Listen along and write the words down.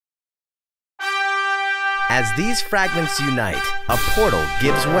As these fragments unite, a portal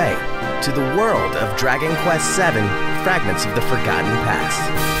gives way to the world of Dragon Quest VII: Fragments of the Forgotten Past.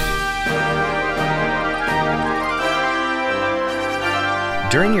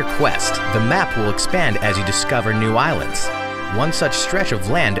 During your quest, the map will expand as you discover new islands. One such stretch of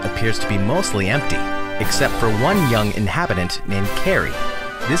land appears to be mostly empty, except for one young inhabitant named Carrie.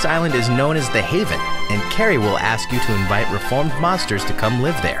 This island is known as the Haven, and Carrie will ask you to invite reformed monsters to come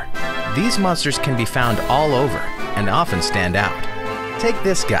live there. These monsters can be found all over, and often stand out. Take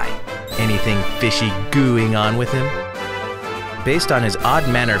this guy. Anything fishy gooing on with him? Based on his odd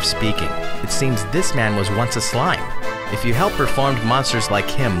manner of speaking, it seems this man was once a slime. If you help reformed monsters like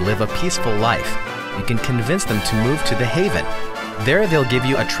him live a peaceful life, you can convince them to move to the Haven. There they'll give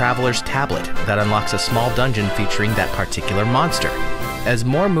you a traveler's tablet that unlocks a small dungeon featuring that particular monster. As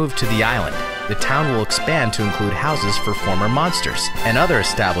more move to the island, the town will expand to include houses for former monsters and other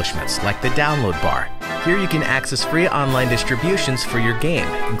establishments like the download bar. Here you can access free online distributions for your game,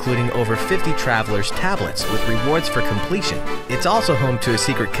 including over 50 travelers' tablets with rewards for completion. It's also home to a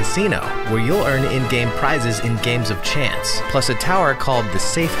secret casino where you'll earn in-game prizes in games of chance, plus a tower called the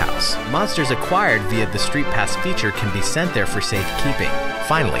Safe House. Monsters acquired via the Street Pass feature can be sent there for safekeeping.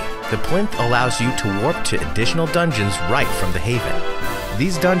 Finally, the plinth allows you to warp to additional dungeons right from the Haven.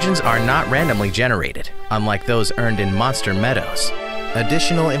 These dungeons are not randomly generated, unlike those earned in Monster Meadows.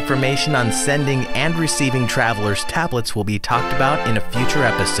 Additional information on sending and receiving travelers' tablets will be talked about in a future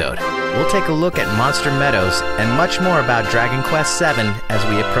episode. We'll take a look at Monster Meadows and much more about Dragon Quest VII as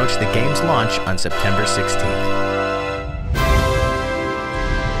we approach the game's launch on September 16th.